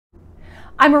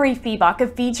I'm Mariefiebach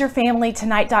of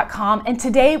feedyourfamilytonight.com, and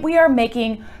today we are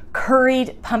making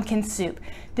curried pumpkin soup.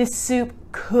 This soup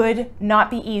could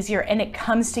not be easier, and it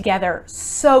comes together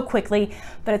so quickly,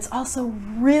 but it's also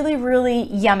really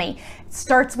yummy. It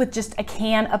starts with just a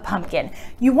can of pumpkin.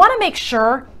 You want to make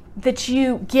sure that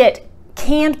you get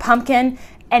canned pumpkin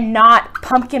and not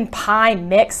pumpkin pie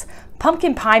mix.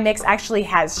 Pumpkin pie mix actually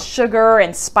has sugar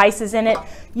and spices in it.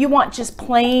 You want just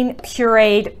plain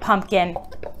pureed pumpkin.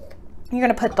 You're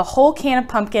going to put the whole can of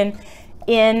pumpkin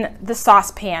in the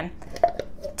saucepan.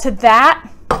 To that,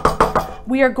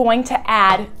 we are going to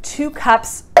add 2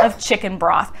 cups of chicken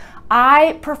broth.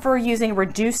 I prefer using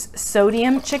reduced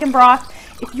sodium chicken broth.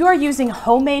 If you are using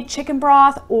homemade chicken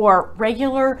broth or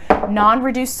regular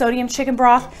non-reduced sodium chicken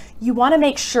broth, you want to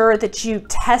make sure that you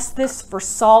test this for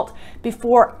salt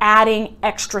before adding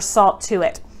extra salt to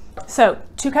it. So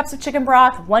 2 cups of chicken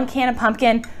broth, 1 can of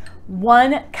pumpkin,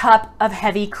 1 cup of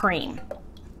heavy cream.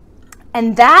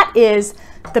 And that is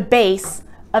the base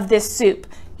of this soup.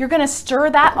 You're going to stir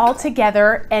that all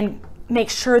together and make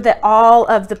sure that all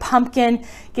of the pumpkin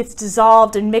gets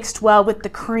dissolved and mixed well with the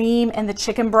cream and the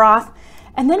chicken broth.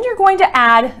 And then you're going to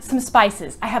add some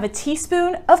spices. I have a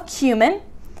teaspoon of cumin,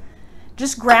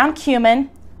 just ground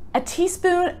cumin, a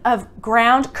teaspoon of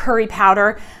ground curry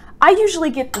powder. I usually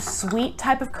get the sweet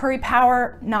type of curry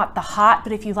powder, not the hot,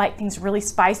 but if you like things really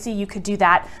spicy, you could do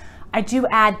that. I do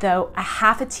add, though, a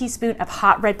half a teaspoon of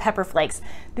hot red pepper flakes.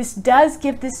 This does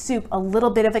give this soup a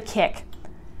little bit of a kick.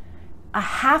 A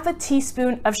half a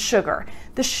teaspoon of sugar.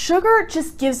 The sugar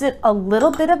just gives it a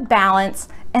little bit of balance.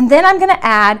 And then I'm gonna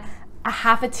add a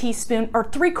half a teaspoon or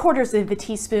 3/4 of a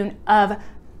teaspoon of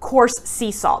coarse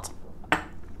sea salt. I'm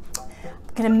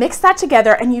gonna mix that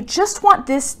together, and you just want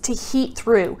this to heat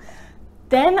through.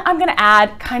 Then I'm gonna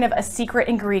add kind of a secret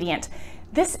ingredient.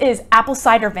 This is apple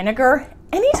cider vinegar.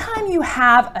 Anytime you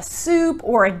have a soup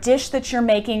or a dish that you're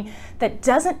making that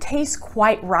doesn't taste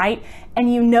quite right,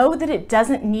 and you know that it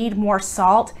doesn't need more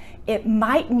salt, it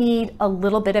might need a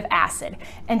little bit of acid.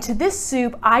 And to this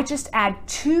soup, I just add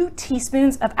 2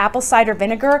 teaspoons of apple cider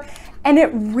vinegar, and it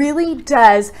really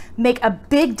does make a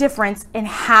big difference in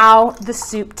how the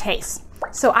soup tastes.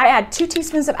 So I add 2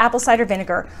 teaspoons of apple cider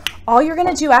vinegar. All you're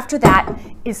gonna do after that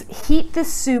is heat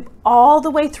this soup all the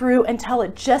way through until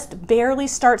it just barely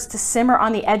starts to simmer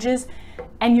on the edges,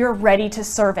 and you're ready to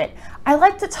serve it. I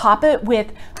like to top it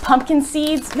with pumpkin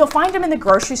seeds. You'll find them in the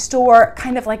grocery store,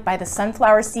 kind of like by the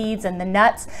sunflower seeds and the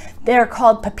nuts. They're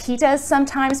called pepitas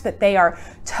sometimes, but they are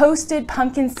toasted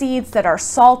pumpkin seeds that are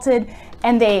salted,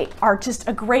 and they are just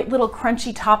a great little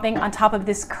crunchy topping on top of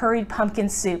this curried pumpkin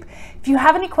soup. If you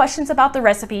have any questions about the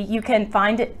recipe, you can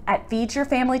find it at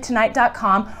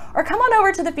feedyourfamilytonight.com or come on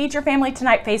over to the Feed Your Family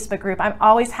Tonight Facebook group. I'm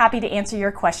always happy to answer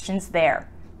your questions there.